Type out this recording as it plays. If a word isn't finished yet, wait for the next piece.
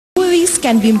UAVs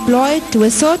can be employed to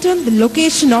ascertain the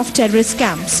location of terrorist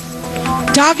camps.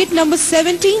 Target number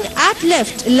 17 at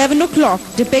left 11 o'clock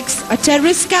depicts a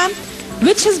terrorist camp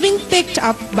which has been picked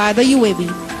up by the UAV.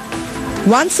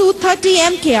 One SU30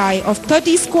 MKI of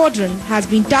 30 Squadron has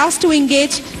been tasked to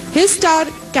engage his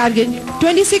target carrying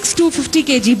 26 250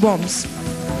 kg bombs.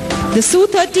 The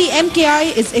SU30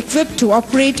 MKI is equipped to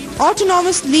operate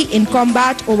autonomously in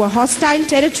combat over hostile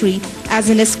territory as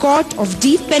an escort of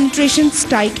deep penetration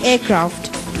strike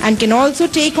aircraft and can also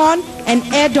take on an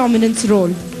air dominance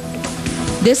role.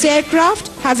 This aircraft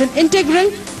has an integral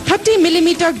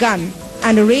 30mm gun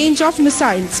and a range of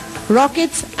missiles,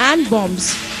 rockets and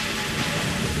bombs.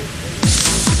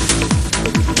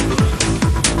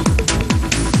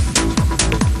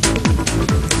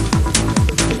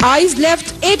 Eyes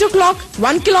left 8 o'clock,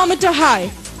 1 kilometer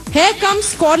high. Here comes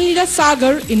Squadron Leader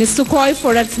Sagar in his Sukhoi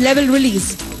for its level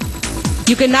release.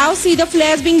 You can now see the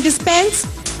flares being dispensed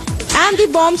and the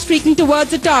bombs streaking towards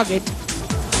the target.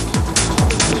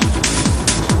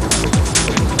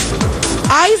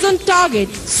 Eyes on target.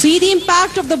 See the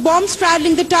impact of the bomb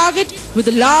straddling the target with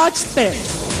a large spirit.